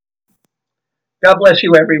God bless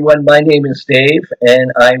you, everyone. My name is Dave,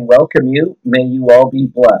 and I welcome you. May you all be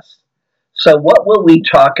blessed. So, what will we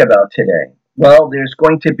talk about today? Well, there's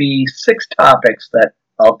going to be 6 topics that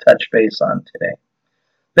I'll touch base on today.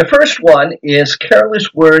 The first one is careless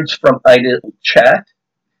words from idle chat.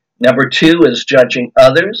 Number 2 is judging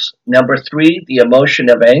others. Number 3, the emotion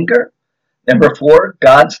of anger. Number 4,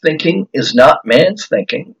 God's thinking is not man's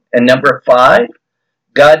thinking. And number 5,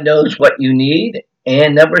 God knows what you need.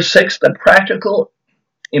 And number 6, the practical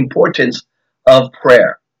importance of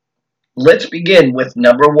prayer. Let's begin with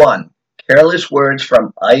number 1, careless words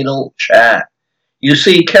from idle chat. You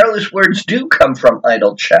see, careless words do come from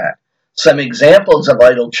idle chat. Some examples of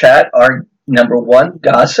idle chat are number 1,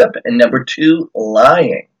 gossip, and number 2,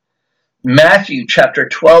 lying. Matthew chapter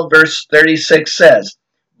 12, verse 36 says,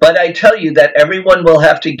 "But I tell you that everyone will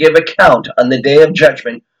have to give account on the day of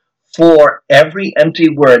judgment for every empty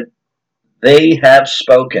word they have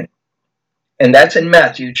spoken." And that's in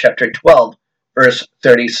Matthew chapter 12, verse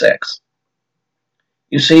 36.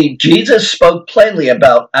 You see, Jesus spoke plainly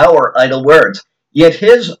about our idle words, yet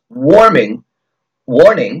his warning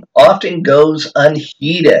often goes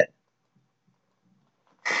unheeded.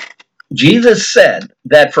 Jesus said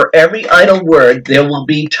that for every idle word there will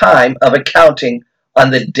be time of accounting on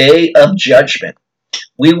the day of judgment.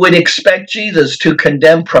 We would expect Jesus to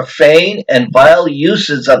condemn profane and vile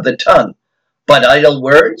uses of the tongue, but idle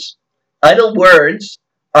words? Idle words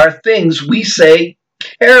are things we say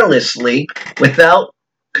carelessly without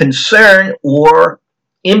concern or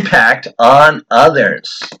impact on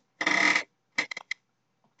others.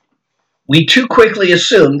 We too quickly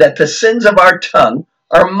assume that the sins of our tongue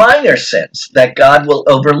are minor sins that God will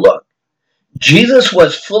overlook. Jesus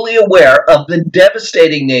was fully aware of the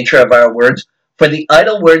devastating nature of our words, for the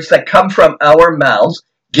idle words that come from our mouths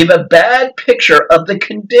give a bad picture of the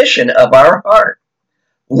condition of our heart.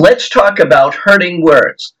 Let's talk about hurting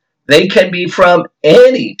words. They can be from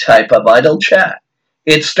any type of idle chat.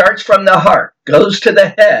 It starts from the heart, goes to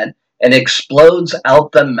the head, and explodes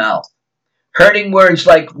out the mouth. Hurting words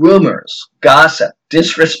like rumors, gossip,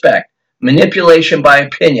 disrespect, manipulation by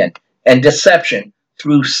opinion, and deception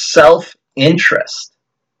through self-interest.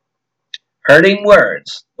 Hurting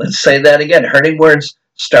words, let's say that again, hurting words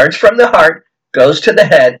starts from the heart, goes to the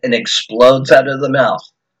head, and explodes out of the mouth.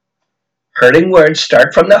 Hurting words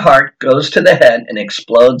start from the heart, goes to the head, and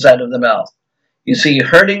explodes out of the mouth. You see,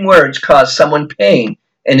 hurting words cause someone pain,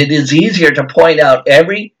 and it is easier to point out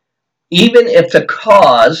even if the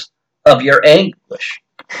cause of your anguish.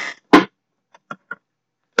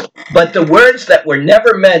 But the words that were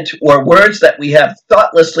never meant, or words that we have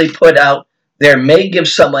thoughtlessly put out there, may give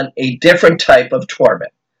someone a different type of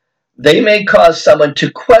torment. They may cause someone to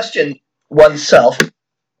question oneself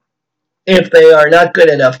if they are not good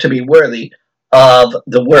enough to be worthy of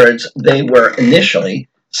the words they were initially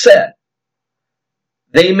said.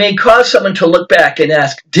 They may cause someone to look back and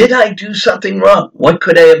ask, did I do something wrong? What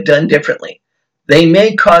could I have done differently? They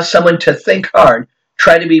may cause someone to think hard,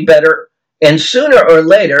 try to be better, and sooner or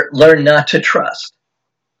later learn not to trust.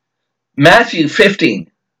 Matthew 15,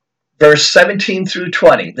 verse 17 through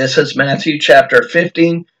 20. This is Matthew chapter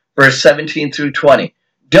 15, verse 17 through 20.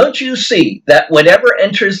 Don't you see that whatever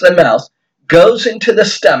enters the mouth goes into the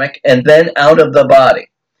stomach and then out of the body?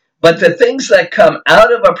 But the things that come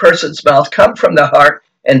out of a person's mouth come from the heart,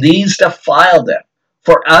 and these defile them.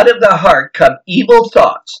 For out of the heart come evil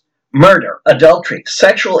thoughts, murder, adultery,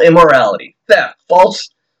 sexual immorality, theft, false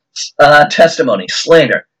testimony,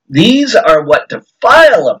 slander. These are what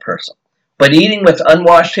defile a person, but eating with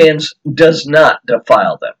unwashed hands does not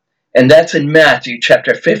defile them. And that's in Matthew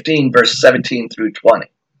chapter 15, verse 17 through 20.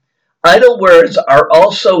 Idle words are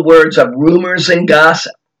also words of rumors and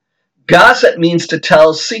gossip. Gossip means to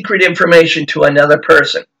tell secret information to another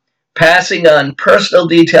person. Passing on personal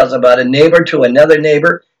details about a neighbor to another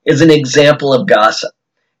neighbor is an example of gossip.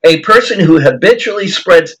 A person who habitually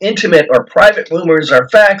spreads intimate or private rumors or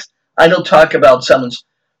facts, idle talk about someone's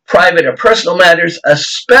private or personal matters,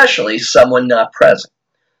 especially someone not present.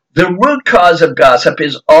 The root cause of gossip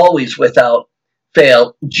is always, without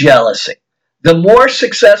fail, jealousy. The more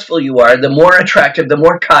successful you are, the more attractive, the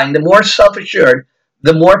more kind, the more self-assured,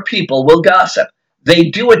 the more people will gossip. They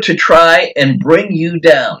do it to try and bring you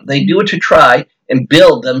down. They do it to try and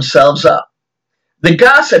build themselves up. The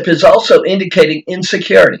gossip is also indicating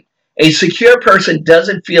insecurity. A secure person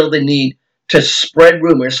doesn't feel the need to spread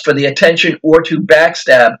rumors for the attention or to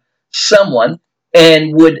backstab someone,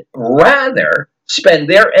 and would rather spend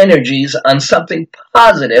their energies on something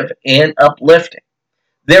positive and uplifting.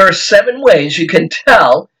 There are 7 ways you can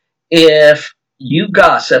tell if you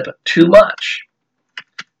gossip too much.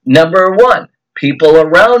 Number 1, People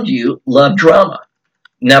around you love drama.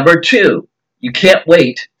 Number 2, you can't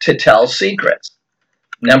wait to tell secrets.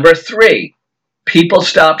 Number 3, people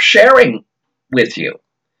stop sharing with you.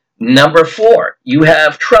 Number 4, you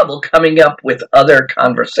have trouble coming up with other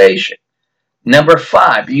conversation. Number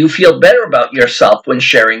 5, you feel better about yourself when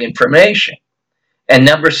sharing information. And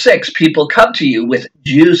number 6, people come to you with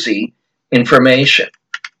juicy information.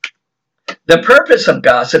 The purpose of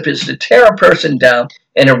gossip is to tear a person down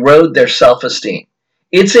and erode their self-esteem.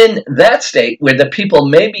 It's in that state where the people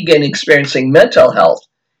may begin experiencing mental health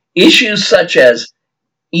issues such as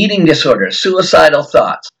eating disorders, suicidal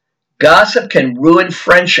thoughts. Gossip can ruin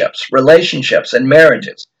friendships, relationships, and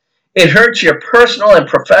marriages. It hurts your personal and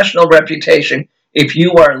professional reputation if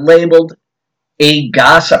you are labeled a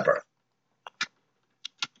gossiper.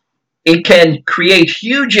 It can create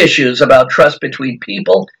huge issues about trust between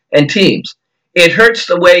people and teams. It hurts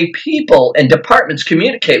the way people and departments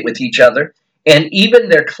communicate with each other and even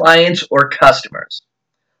their clients or customers.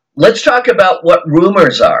 Let's talk about what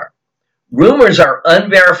rumors are. Rumors are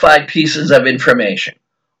unverified pieces of information,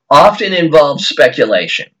 often involve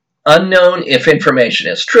speculation, unknown if information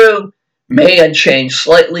is true, may change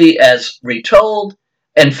slightly as retold,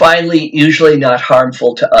 and finally, usually not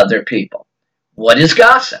harmful to other people. What is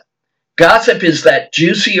gossip? Gossip is that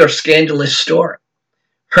juicy or scandalous story,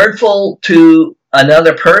 hurtful to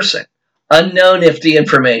another person, unknown if the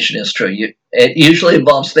information is true. It usually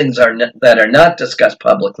involves things that are not discussed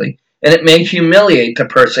publicly, and it may humiliate the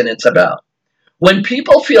person it's about. When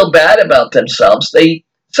people feel bad about themselves, they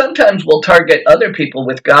sometimes will target other people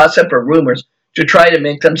with gossip or rumors to try to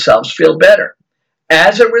make themselves feel better.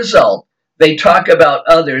 As a result, they talk about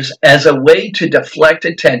others as a way to deflect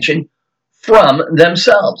attention from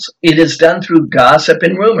themselves. It is done through gossip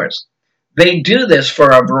and rumors. They do this for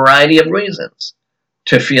a variety of reasons.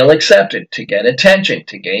 To feel accepted, to get attention,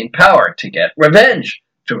 to gain power, to get revenge,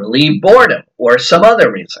 to relieve boredom, or some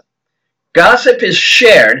other reason. Gossip is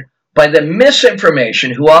shared by the misinformation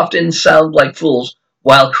who often sound like fools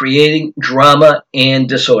while creating drama and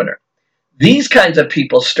disorder. These kinds of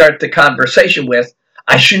people start the conversation with,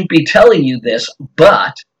 "I shouldn't be telling you this,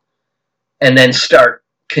 but," and then start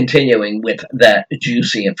continuing with that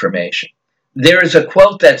juicy information. There is a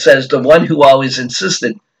quote that says, "The one who always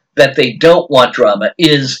insisted that they don't want drama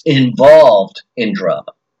is involved in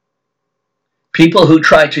drama." People who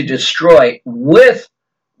try to destroy with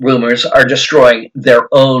rumors are destroying their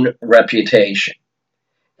own reputation.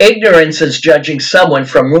 Ignorance is judging someone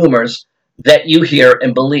from rumors that you hear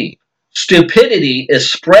and believe. Stupidity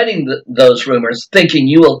is spreading those rumors, thinking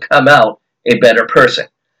you will come out a better person.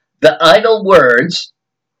 The idle words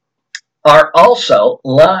are also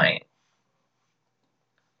lying.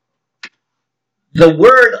 The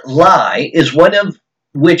word lie is one of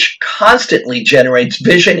which constantly generates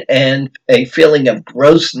vision and a feeling of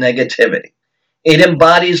gross negativity. It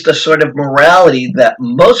embodies the sort of morality that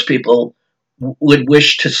most people would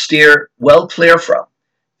wish to steer well clear from.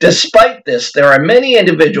 Despite this, there are many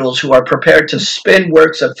individuals who are prepared to spin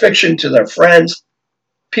works of fiction to their friends.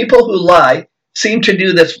 People who lie seem to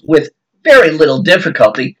do this with very little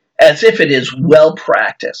difficulty, as if it is well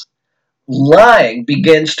practiced. Lying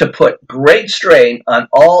begins to put great strain on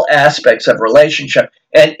all aspects of relationship,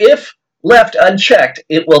 and if left unchecked,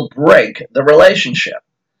 it will break the relationship.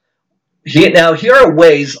 Now, here are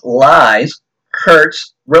ways lies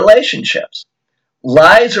hurts relationships.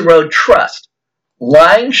 Lies erode trust.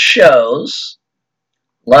 Lying shows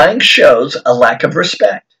a lack of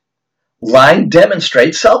respect. Lying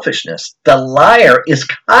demonstrates selfishness. The liar is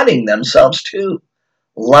conning themselves too.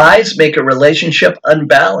 Lies make a relationship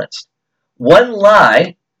unbalanced. One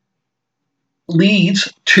lie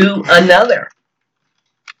leads to another.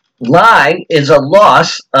 Lying is a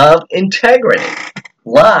loss of integrity.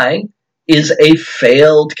 Lying is a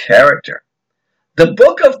failed character. The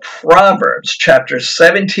book of Proverbs, chapter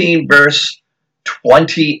 17, verse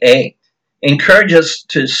 28, encourages us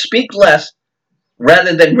to speak less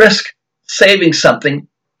rather than risk saving something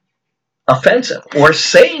offensive or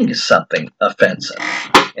saying something offensive.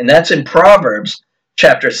 And that's in Proverbs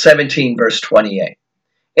chapter 17, verse 28.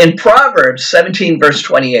 In Proverbs 17, verse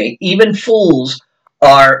 28, even fools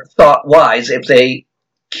are thought wise if they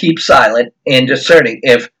keep silent, and discerning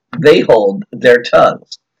if they hold their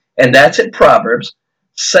tongues. And that's in Proverbs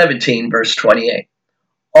 17, verse 28.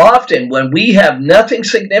 Often, when we have nothing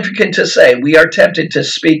significant to say, we are tempted to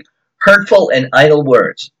speak hurtful and idle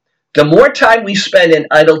words. The more time we spend in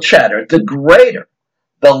idle chatter, the greater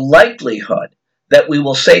the likelihood that we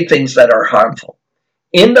will say things that are harmful.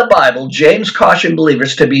 In the Bible, James cautioned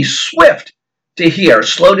believers to be swift to hear,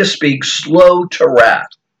 slow to speak, slow to wrath.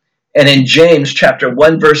 And in James chapter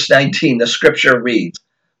 1, verse 19, the scripture reads,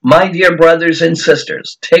 "My dear brothers and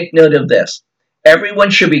sisters, take note of this. Everyone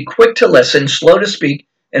should be quick to listen, slow to speak,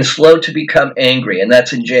 and slow to become angry." And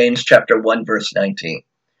that's in James chapter 1, verse 19.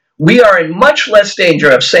 We are in much less danger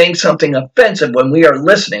of saying something offensive when we are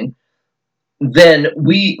listening than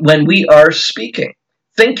when we are speaking.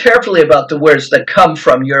 Think carefully about the words that come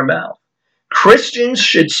from your mouth. Christians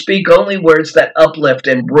should speak only words that uplift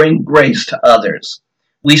and bring grace to others.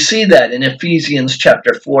 We see that in Ephesians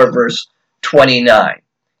chapter 4, verse 29.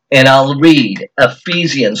 And I'll read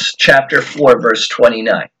Ephesians chapter 4, verse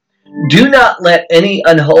 29. "Do not let any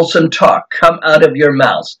unwholesome talk come out of your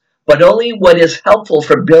mouths, but only what is helpful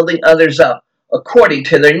for building others up according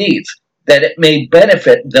to their needs, that it may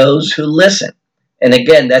benefit those who listen." And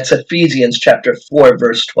again, that's Ephesians chapter 4,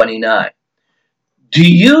 verse 29. Do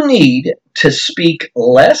you need to speak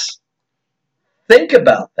less? Think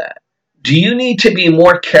about that. Do you need to be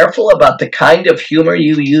more careful about the kind of humor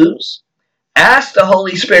you use? Ask the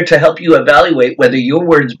Holy Spirit to help you evaluate whether your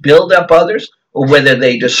words build up others or whether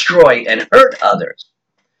they destroy and hurt others.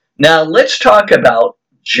 Now let's talk about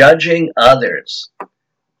judging others.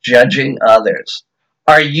 Judging others.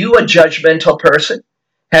 Are you a judgmental person?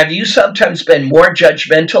 Have you sometimes been more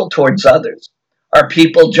judgmental towards others? Are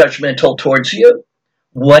people judgmental towards you?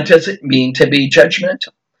 What does it mean to be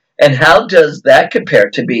judgmental? And how does that compare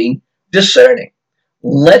to being discerning?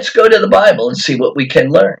 Let's go to the Bible and see what we can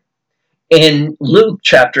learn. In Luke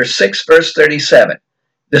chapter 6, verse 37,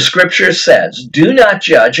 the scripture says, "Do not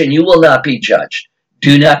judge, and you will not be judged.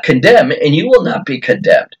 Do not condemn, and you will not be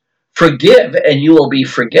condemned. Forgive, and you will be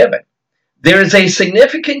forgiven." There is a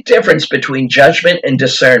significant difference between judgment and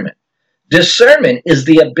discernment. Discernment is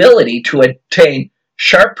the ability to attain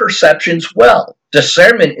sharp perceptions well.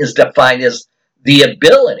 Discernment is defined as the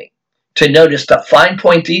ability to notice the fine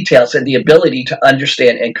point details and the ability to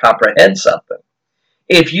understand and comprehend something.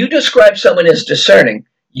 If you describe someone as discerning,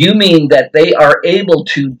 you mean that they are able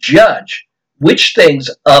to judge which things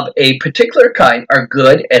of a particular kind are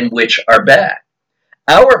good and which are bad.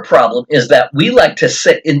 Our problem is that we like to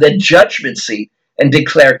sit in the judgment seat and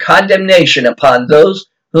declare condemnation upon those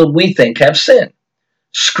whom we think have sinned.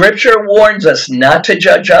 Scripture warns us not to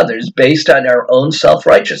judge others based on our own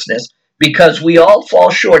self-righteousness because we all fall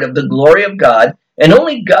short of the glory of God, and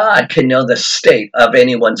only God can know the state of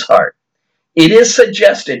anyone's heart. It is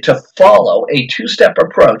suggested to follow a two-step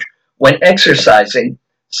approach when exercising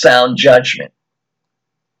sound judgment.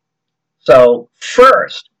 So,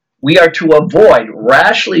 first, we are to avoid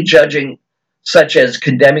rashly judging, such as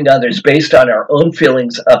condemning others based on our own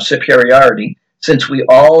feelings of superiority, since we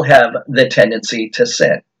all have the tendency to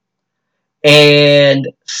sin. And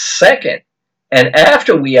second, and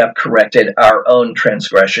after we have corrected our own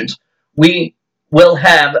transgressions, we will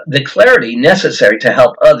have the clarity necessary to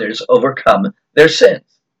help others overcome their sins.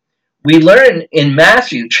 We learn in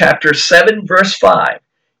Matthew chapter 7, verse 5,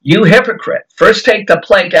 "You hypocrite, first take the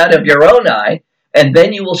plank out of your own eye, and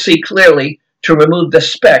then you will see clearly to remove the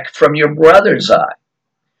speck from your brother's eye."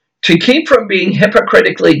 To keep from being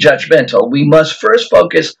hypocritically judgmental, we must first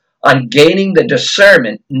focus on gaining the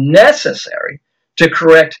discernment necessary to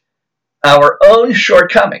correct our own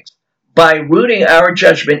shortcomings by rooting our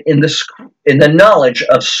judgment in the knowledge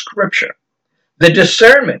of Scripture. The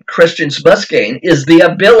discernment Christians must gain is the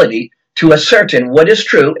ability to ascertain what is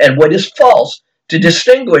true and what is false, to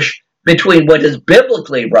distinguish between what is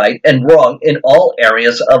biblically right and wrong in all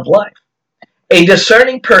areas of life. A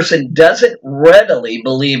discerning person doesn't readily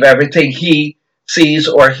believe everything he sees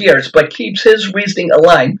or hears, but keeps his reasoning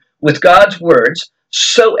aligned with God's words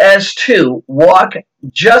so as to walk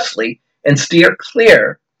justly and steer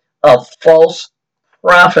clear of false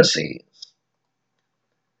prophecies.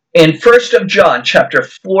 In 1 John chapter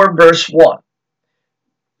 4, verse 1,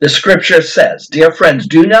 the scripture says, "Dear friends,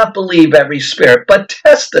 do not believe every spirit, but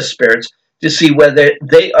test the spirits to see whether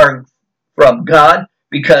they are from God,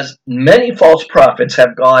 because many false prophets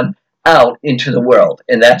have gone out into the world."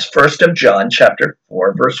 And that's 1 John chapter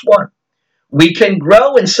 4, verse 1. We can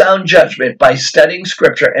grow in sound judgment by studying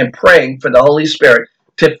Scripture and praying for the Holy Spirit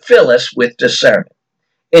to fill us with discernment.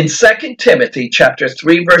 In 2 Timothy chapter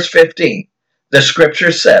 3, verse 15, the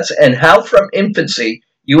Scripture says, "And how from infancy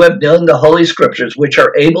you have known the Holy Scriptures, which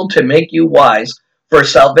are able to make you wise for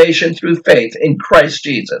salvation through faith in Christ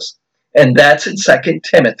Jesus." And that's in 2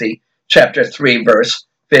 Timothy chapter 3, verse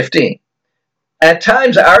 15. At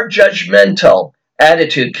times, our judgmental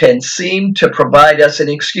attitude can seem to provide us an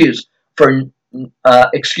excuse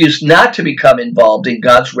not to become involved in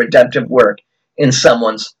God's redemptive work in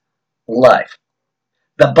someone's life.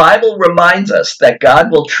 The Bible reminds us that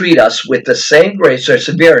God will treat us with the same grace or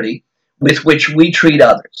severity with which we treat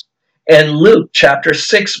others. And Luke chapter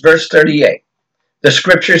 6, verse 38, the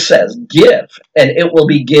scripture says, give, and it will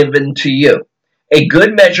be given to you. A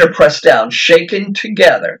good measure pressed down, shaken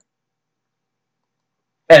together,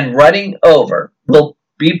 and running over will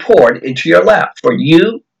be poured into your lap. For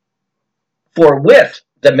with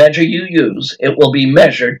the measure you use, it will be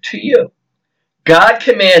measured to you. God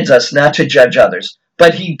commands us not to judge others,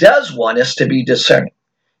 but he does want us to be discerning.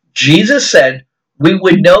 Jesus said we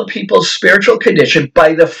would know people's spiritual condition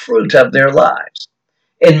by the fruit of their lives.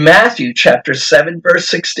 In Matthew chapter 7, verse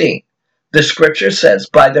 16, the scripture says,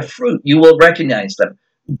 by the fruit you will recognize them.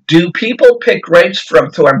 Do people pick grapes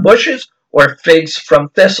from thorn bushes or figs from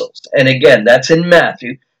thistles? And again, that's in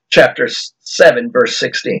Matthew chapter 7, verse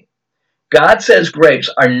 16. God says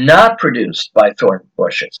grapes are not produced by thorn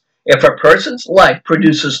bushes. If a person's life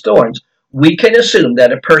produces thorns, we can assume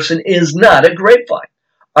that a person is not a grapevine.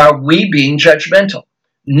 Are we being judgmental?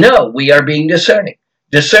 No, we are being discerning.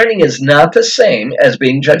 Discerning is not the same as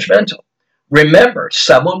being judgmental. Remember,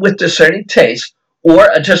 someone with discerning taste or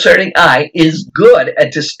a discerning eye is good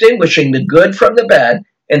at distinguishing the good from the bad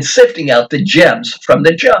and sifting out the gems from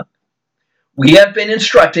the junk. We have been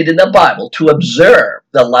instructed in the Bible to observe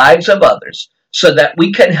the lives of others so that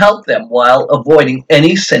we can help them while avoiding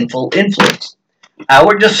any sinful influence.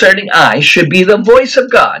 Our discerning eye should be the voice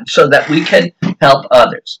of God so that we can help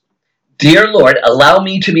others. Dear Lord, allow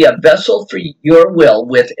me to be a vessel for your will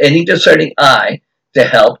with any discerning eye to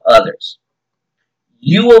help others.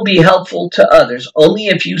 You will be helpful to others only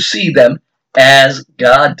if you see them as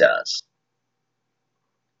God does.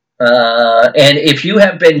 And if you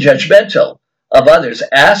have been judgmental of others,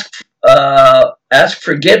 ask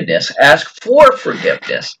forgiveness, ask for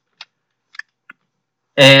forgiveness,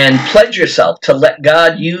 and pledge yourself to let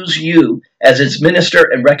God use you as his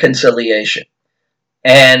minister in reconciliation.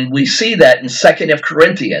 And we see that in 2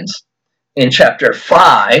 Corinthians in chapter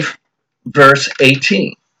 5, verse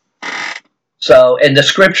 18. So, and the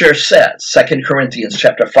scripture says, 2 Corinthians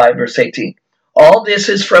chapter 5, verse 18, all this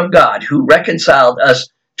is from God who reconciled us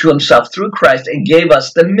to himself through Christ and gave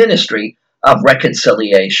us the ministry of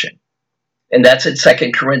reconciliation. And that's in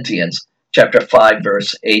 2 Corinthians chapter 5,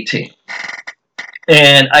 verse 18.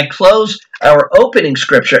 And I close our opening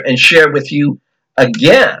scripture and share with you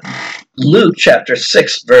again Luke chapter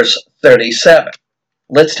 6, verse 37.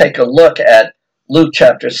 Let's take a look at Luke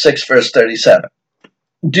chapter 6, verse 37.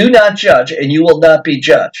 Do not judge, and you will not be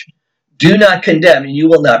judged. Do not condemn, and you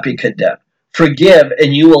will not be condemned. Forgive,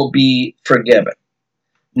 and you will be forgiven.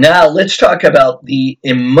 Now, let's talk about the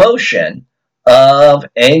emotion of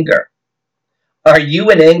anger. Are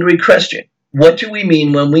you an angry Christian? What do we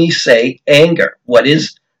mean when we say anger? What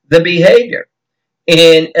is the behavior?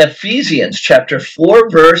 In Ephesians chapter 4,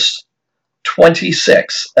 verse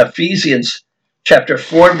 26, Ephesians chapter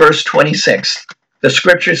 4, verse 26, the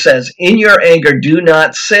scripture says, in your anger, do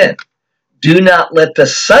not sin. Do not let the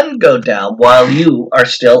sun go down while you are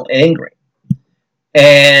still angry.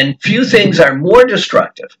 And few things are more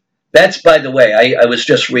destructive. That's, by the way, I was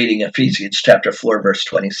just reading Ephesians chapter 4, verse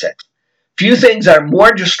 26. Few things are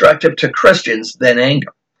more destructive to Christians than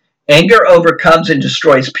anger. Anger overcomes and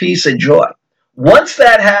destroys peace and joy. Once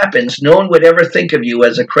that happens, no one would ever think of you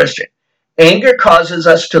as a Christian. Anger causes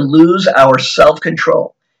us to lose our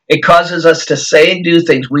self-control. It causes us to say and do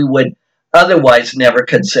things we would otherwise never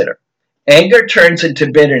consider. Anger turns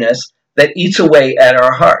into bitterness that eats away at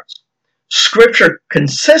our hearts. Scripture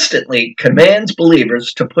consistently commands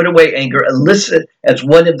believers to put away anger and list it as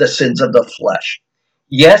one of the sins of the flesh.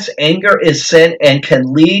 Yes, anger is sin and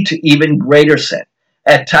can lead to even greater sin.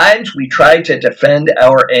 At times, we try to defend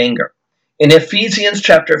our anger. In Ephesians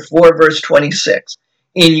chapter 4, verse 26,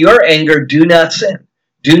 in your anger, do not sin.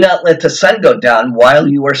 Do not let the sun go down while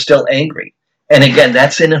you are still angry. And again,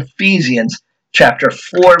 that's in Ephesians chapter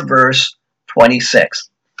 4, verse 26.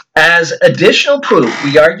 As additional proof,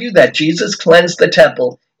 we argue that Jesus cleansed the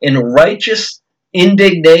temple in righteous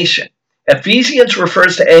indignation. Ephesians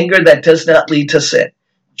refers to anger that does not lead to sin.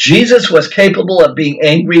 Jesus was capable of being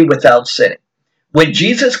angry without sinning. When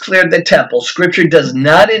Jesus cleared the temple, Scripture does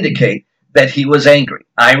not indicate that he was angry.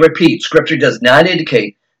 I repeat, Scripture does not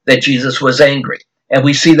indicate that Jesus was angry. And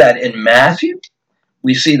we see that in Matthew.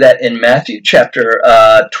 We see that in Matthew chapter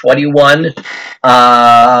 21,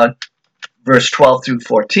 verse 12 through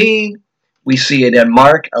 14. We see it in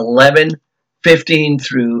Mark 11, 15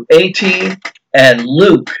 through 18. And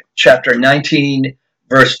Luke chapter 19,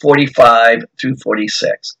 verse 45 through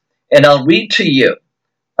 46. And I'll read to you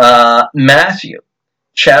Matthew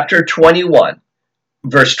chapter 21,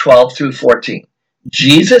 verse 12 through 14.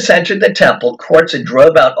 Jesus entered the temple courts and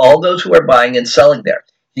drove out all those who were buying and selling there.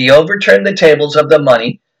 He overturned the tables of the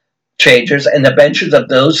money changers and the benches of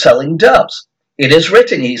those selling doves. It is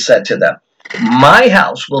written, he said to them, my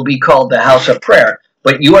house will be called the house of prayer,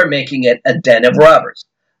 but you are making it a den of robbers.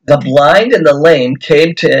 The blind and the lame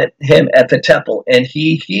came to him at the temple, and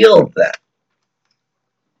he healed them.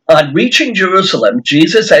 On reaching Jerusalem,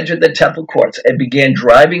 Jesus entered the temple courts and began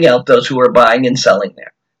driving out those who were buying and selling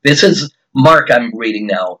there. This is Mark I'm reading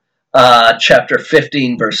now, chapter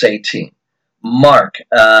 15, verse 18. Mark,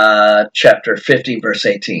 chapter 15, verse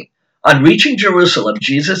 18. On reaching Jerusalem,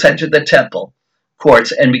 Jesus entered the temple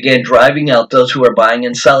courts and began driving out those who were buying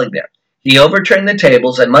and selling there. He overturned the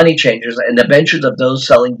tables and money changers and the benches of those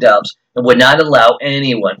selling doves and would not allow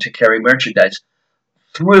anyone to carry merchandise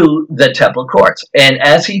through the temple courts. And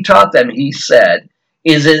as he taught them, he said,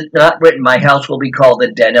 is it not written, my house will be called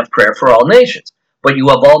a den of prayer for all nations, but you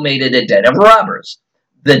have all made it a den of robbers?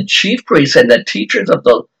 The chief priests and the teachers of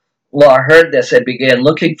the law heard this and began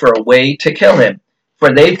looking for a way to kill him,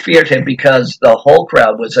 for they feared him because the whole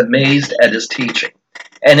crowd was amazed at his teaching.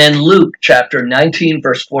 And in Luke chapter 19,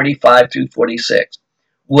 verse 45 through 46,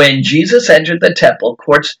 when Jesus entered the temple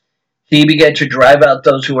courts, he began to drive out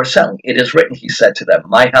those who were selling. It is written, he said to them,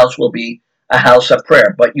 my house will be a house of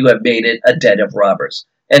prayer, but you have made it a den of robbers.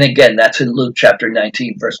 And again, that's in Luke chapter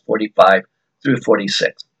 19, verse 45 through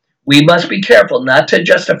 46. We must be careful not to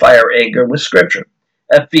justify our anger with Scripture.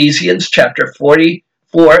 Ephesians chapter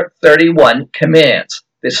 44:31 commands.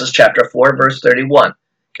 This is chapter 4, verse 31.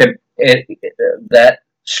 That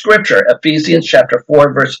Scripture, Ephesians chapter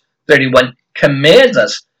 4, verse 31, commands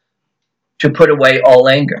us to put away all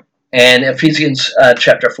anger. And Ephesians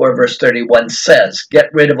chapter 4, verse 31 says,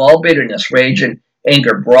 get rid of all bitterness, rage, and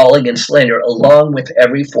anger, brawling, and slander, along with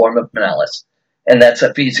every form of malice. And that's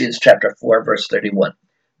Ephesians chapter 4, verse 31.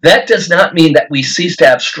 That does not mean that we cease to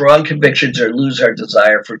have strong convictions or lose our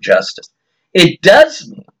desire for justice. It does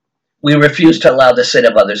mean we refuse to allow the sin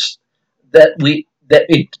of others.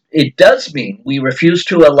 It does mean we refuse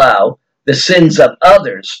to allow the sins of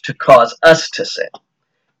others to cause us to sin.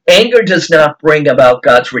 Anger does not bring about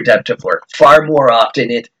God's redemptive work. Far more often,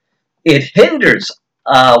 it hinders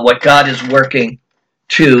what God is working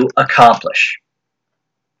to accomplish.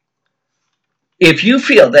 If you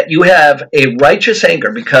feel that you have a righteous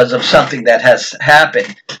anger because of something that has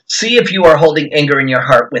happened, see if you are holding anger in your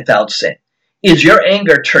heart without sin. Is your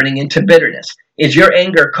anger turning into bitterness? Is your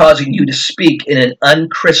anger causing you to speak in an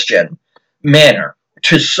unchristian manner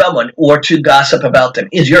to someone or to gossip about them?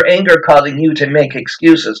 Is your anger causing you to make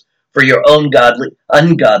excuses for your own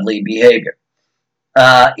ungodly behavior?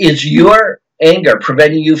 Is your anger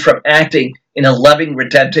preventing you from acting in a loving,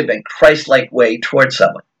 redemptive, and Christ-like way towards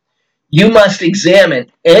someone? You must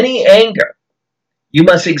examine any anger. You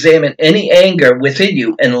must examine any anger within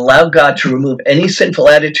you and allow God to remove any sinful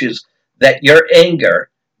attitudes that your anger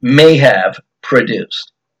may have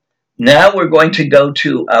produced. Now we're going to go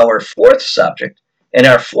to our fourth subject, and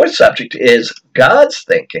our fourth subject is God's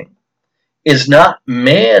thinking is not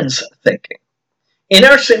man's thinking. In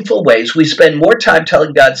our sinful ways, we spend more time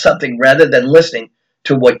telling God something rather than listening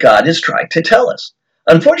to what God is trying to tell us.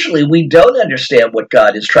 Unfortunately, we don't understand what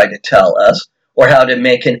God is trying to tell us or how to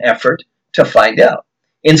make an effort to find out.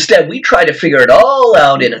 Instead, we try to figure it all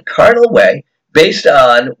out in a carnal way based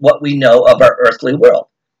on what we know of our earthly world.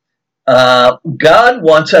 God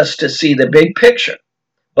wants us to see the big picture,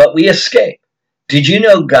 but we escape. Did you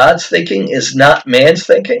know God's thinking is not man's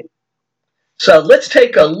thinking? So let's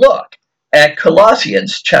take a look at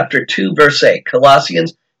Colossians chapter 2, verse 8.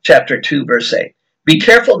 Colossians chapter 2, verse 8. Be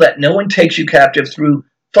careful that no one takes you captive through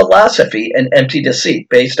philosophy and empty deceit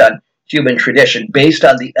based on human tradition, based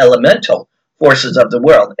on the elemental forces of the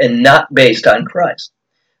world, and not based on Christ.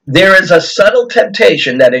 There is a subtle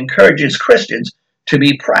temptation that encourages Christians to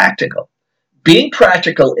be practical. Being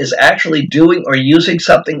practical is actually doing or using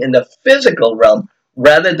something in the physical realm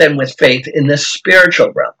rather than with faith in the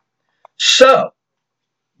spiritual realm. So,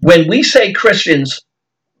 when we say Christians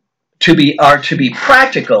are to be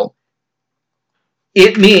practical,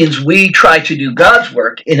 it means we try to do God's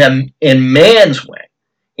work in man's way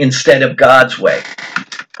instead of God's way.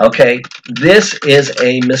 Okay, this is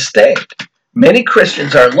a mistake. Many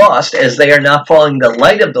Christians are lost as they are not following the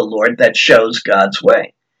light of the Lord that shows God's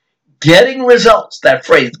way. Getting results, that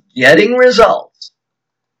phrase, getting results,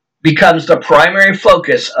 becomes the primary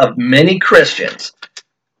focus of many Christians.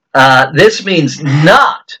 This means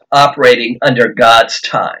not operating under God's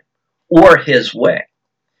time or His way.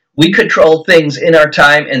 We control things in our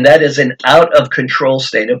time, and that is an out-of-control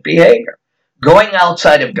state of behavior. Going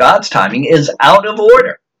outside of God's timing is out of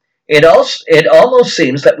order. It almost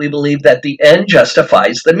seems that we believe that the end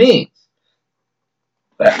justifies the means.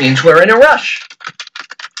 That means we're in a rush.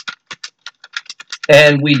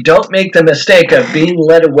 And we don't make the mistake of being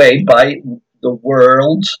led away by the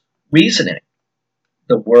world's reasoning.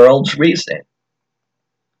 The world's reasoning.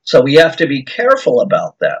 So we have to be careful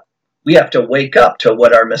about that. We have to wake up to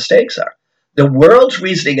what our mistakes are. The world's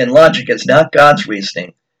reasoning and logic is not God's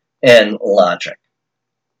reasoning and logic.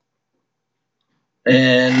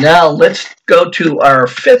 And now let's go to our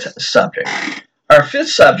fifth subject. Our fifth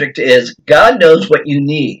subject is God knows what you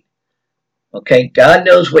need. Okay, God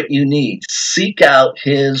knows what you need. Seek out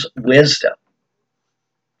His wisdom.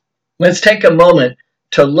 Let's take a moment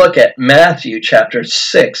to look at Matthew chapter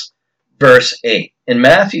 6, verse 8. In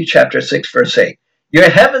Matthew chapter 6, verse 8, your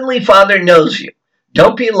heavenly Father knows you.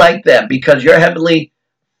 Don't be like them, because your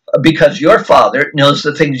Father knows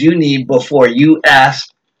the things you need before you ask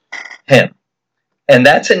Him. And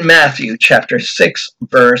that's in Matthew chapter 6,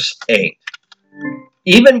 verse 8.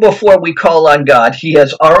 Even before we call on God, He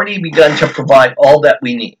has already begun to provide all that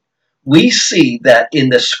we need. We see that in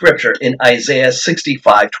the scripture in Isaiah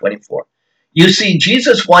 65:24. You see,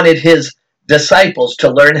 Jesus wanted His disciples to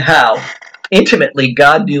learn how intimately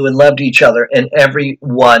God knew and loved each other and every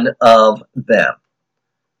one of them.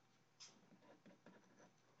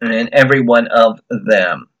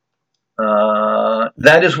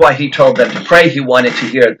 That is why He told them to pray. He wanted to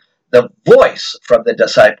hear the voice from the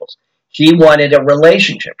disciples. He wanted a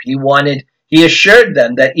relationship. He assured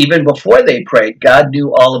them that even before they prayed, God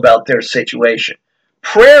knew all about their situation.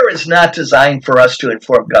 Prayer is not designed for us to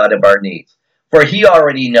inform God of our needs, for He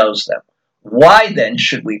already knows them. Why then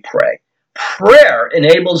should we pray? Prayer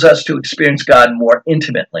enables us to experience God more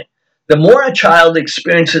intimately. The more a child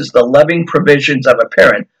experiences the loving provisions of a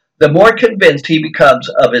parent, the more convinced he becomes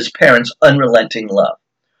of his parent's unrelenting love.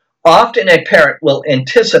 Often a parent will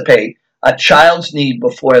anticipate a child's need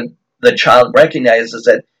before the child recognizes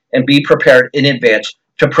it and be prepared in advance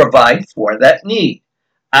to provide for that need.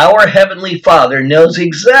 Our Heavenly Father knows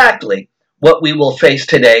exactly what we will face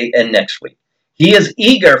today and next week. He is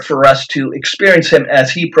eager for us to experience Him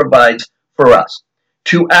as He provides for us.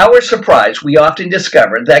 To our surprise, we often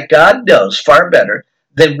discover that God knows far better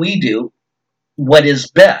than we do what is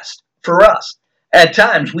best for us. At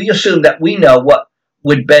times, we assume that we know what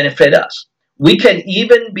would benefit us. We can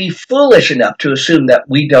even be foolish enough to assume that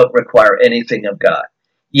we don't require anything of God.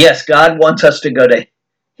 Yes, God wants us to go to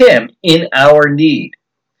Him in our need.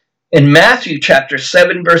 In Matthew chapter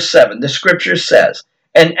 7, verse 7, the scripture says,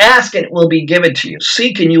 and ask and it will be given to you.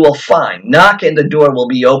 Seek and you will find. Knock and the door will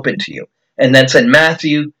be open to you. And that's in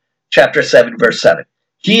Matthew chapter 7, verse 7.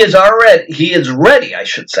 He is ready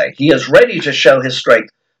to show His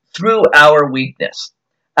strength through our weakness.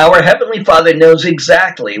 Our Heavenly Father knows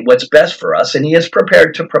exactly what's best for us, and He is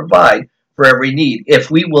prepared to provide for every need if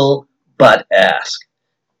we will but ask.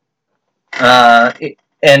 And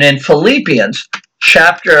in Philippians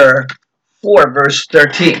chapter 4, verse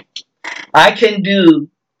 13, I can do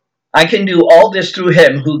all this through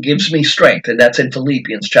Him who gives me strength, and that's in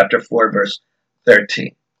Philippians chapter 4, verse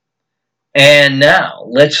 13. And now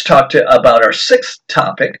let's talk about our sixth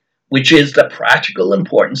topic, which is the practical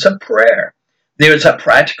importance of prayer. There is a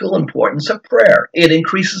practical importance of prayer. It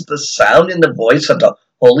increases the sound in the voice of the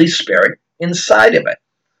Holy Spirit inside of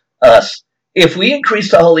us. If we increase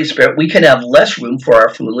the Holy Spirit, we can have less room for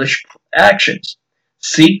our foolish actions.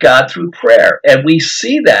 Seek God through prayer. And we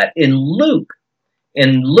see that in Luke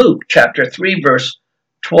chapter 3, verse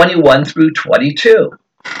 21 through 22.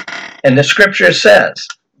 And the scripture says,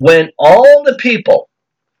 when all the people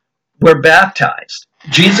were baptized,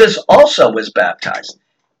 Jesus also was baptized.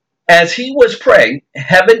 As He was praying,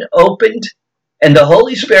 heaven opened and the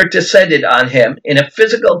Holy Spirit descended on Him in a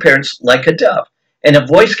physical appearance like a dove. And a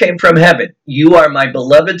voice came from heaven, you are my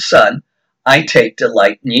beloved Son, I take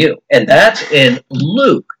delight in you. And that's in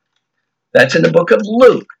Luke. That's in the book of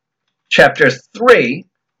Luke, chapter 3,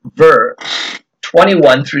 verse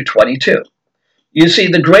 21 through 22. You see,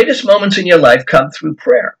 the greatest moments in your life come through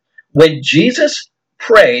prayer. When Jesus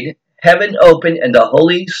prayed, heaven opened and the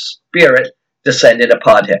Holy Spirit descended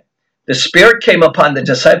upon Him. The Spirit came upon the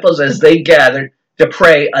disciples as they gathered to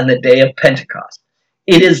pray on the day of Pentecost.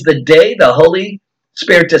 It is the day the Holy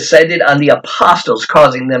Spirit descended on the apostles,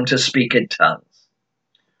 causing them to speak in tongues.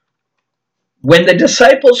 When the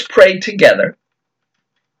disciples prayed together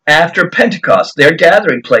after Pentecost, their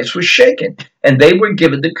gathering place was shaken, and they were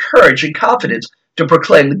given the courage and confidence to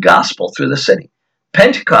proclaim the gospel through the city.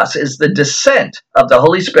 Pentecost is the descent of the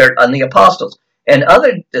Holy Spirit on the apostles and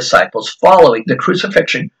other disciples following the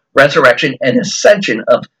crucifixion, resurrection, and ascension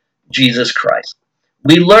of Jesus Christ.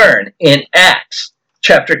 We learn in Acts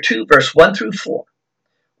chapter 2, verse 1 through 4.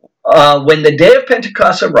 When the day of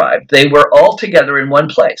Pentecost arrived, they were all together in one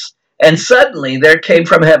place. And suddenly there came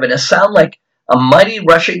from heaven a sound like a mighty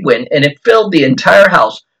rushing wind, and it filled the entire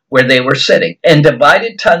house where they were sitting. And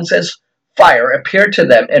divided tongues as fire appeared to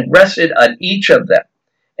them and rested on each of them.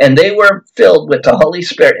 And they were filled with the Holy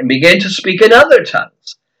Spirit and began to speak in other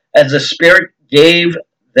tongues as the Spirit gave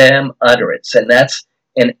them utterance. And that's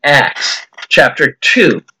in Acts chapter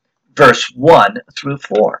 2, verse 1 through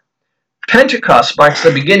 4. Pentecost marks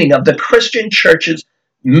the beginning of the Christian church's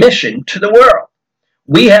mission to the world.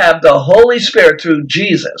 We have the Holy Spirit through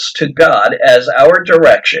Jesus to God as our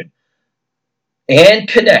direction and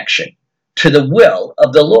connection to the will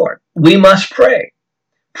of the Lord. We must pray.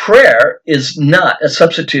 Prayer is not a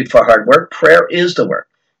substitute for hard work. Prayer is the work.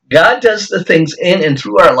 God does the things in and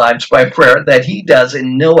through our lives by prayer that he does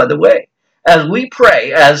in no other way. As we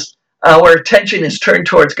pray, as our attention is turned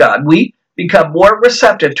towards God, we become more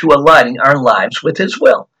receptive to aligning our lives with his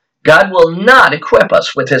will. God will not equip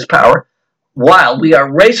us with his power while we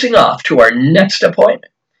are racing off to our next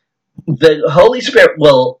appointment. The Holy Spirit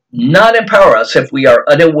will not empower us if we are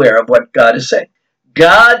unaware of what God is saying.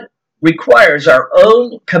 God requires our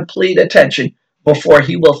own complete attention before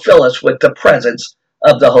he will fill us with the presence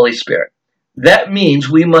of the Holy Spirit. That means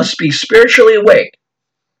we must be spiritually awake.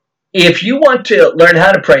 If you want to learn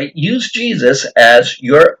how to pray, use Jesus as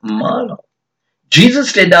your model.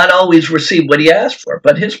 Jesus did not always receive what he asked for,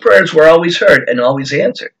 but his prayers were always heard and always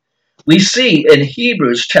answered. We see in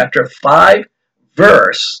Hebrews chapter 5,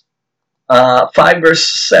 verse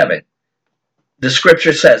 7, the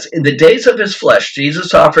scripture says, in the days of his flesh,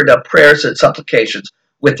 Jesus offered up prayers and supplications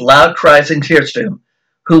with loud cries and tears to him,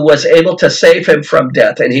 who was able to save him from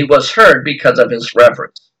death, and he was heard because of his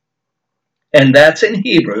reverence. And that's in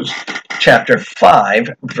Hebrews chapter 5,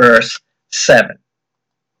 verse 7.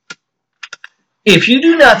 If you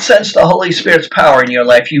do not sense the Holy Spirit's power in your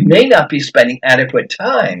life, you may not be spending adequate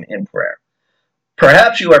time in prayer.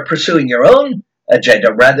 Perhaps you are pursuing your own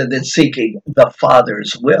agenda rather than seeking the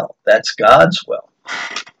Father's will. That's God's will.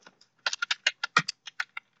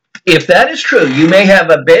 If that is true, you may have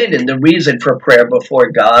abandoned the reason for prayer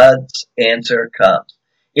before God's answer comes.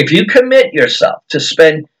 If you commit yourself to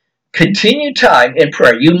spend continued time in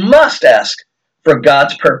prayer, you must ask for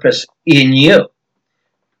God's purpose in you.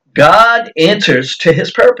 God answers to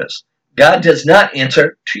his purpose. God does not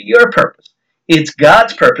answer to your purpose. It's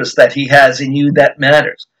God's purpose that he has in you that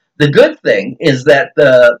matters. The good thing is that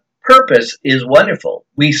the purpose is wonderful.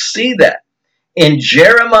 We see that in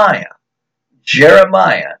Jeremiah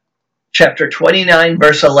chapter 29,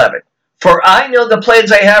 verse 11. For I know the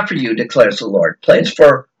plans I have for you, declares the Lord, plans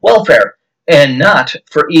for welfare and not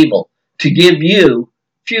for evil, to give you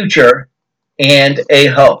future and a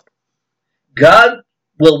hope. God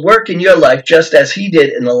will work in your life just as he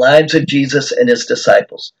did in the lives of Jesus and his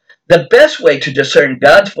disciples. The best way to discern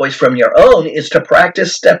God's voice from your own is to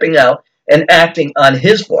practice stepping out and acting on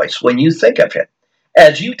his voice when you think of him.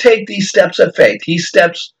 As you take these steps of faith, he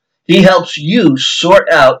helps you sort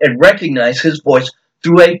out and recognize his voice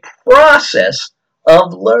through a process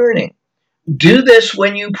of learning. Do this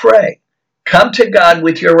when you pray. Come to God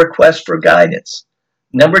with your request for guidance.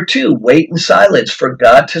 Number 2, wait in silence for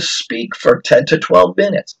God to speak for 10 to 12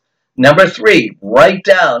 minutes. Number 3, write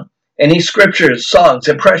down any scriptures, songs,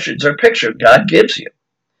 impressions, or picture God gives you.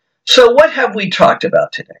 So what have we talked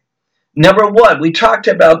about today? Number 1, we talked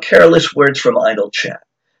about careless words from idle chat.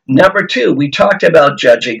 Number 2, we talked about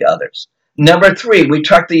judging others. Number 3, we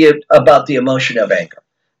talked about the emotion of anger.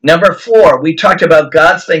 Number 4, we talked about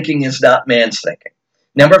God's thinking is not man's thinking.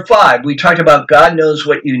 Number 5, we talked about God knows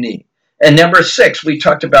what you need. And number 6, we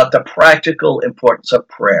talked about the practical importance of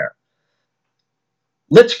prayer.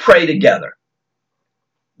 Let's pray together.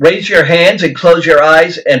 Raise your hands and close your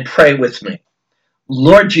eyes and pray with me.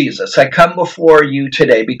 Lord Jesus, I come before you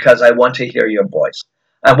today because I want to hear your voice.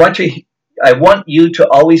 I want you to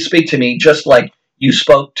always speak to me just like you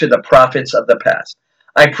spoke to the prophets of the past.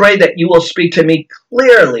 I pray that you will speak to me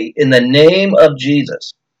clearly in the name of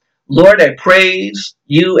Jesus. Lord, I praise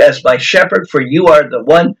you as my shepherd, for you are the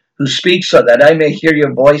one who speaks so that I may hear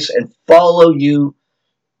your voice and follow you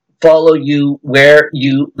where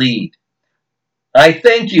you lead. I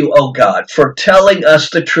thank you, O God, for telling us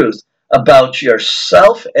the truth about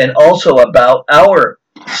yourself and also about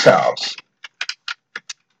ourselves.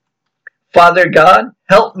 Father God,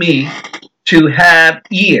 help me to have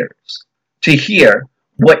ears to hear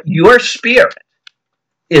what your Spirit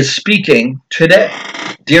is speaking today.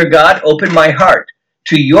 Dear God, open my heart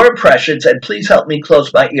to your impressions, and please help me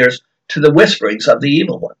close my ears to the whisperings of the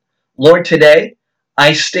evil one. Lord, today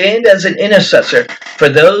I stand as an intercessor for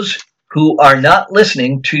those who are not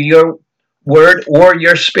listening to your word or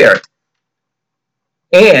your Spirit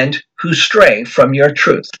and who stray from your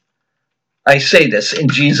truth. I say this in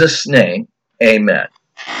Jesus' name, Amen.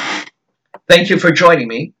 Thank you for joining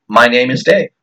me. My name is Dave.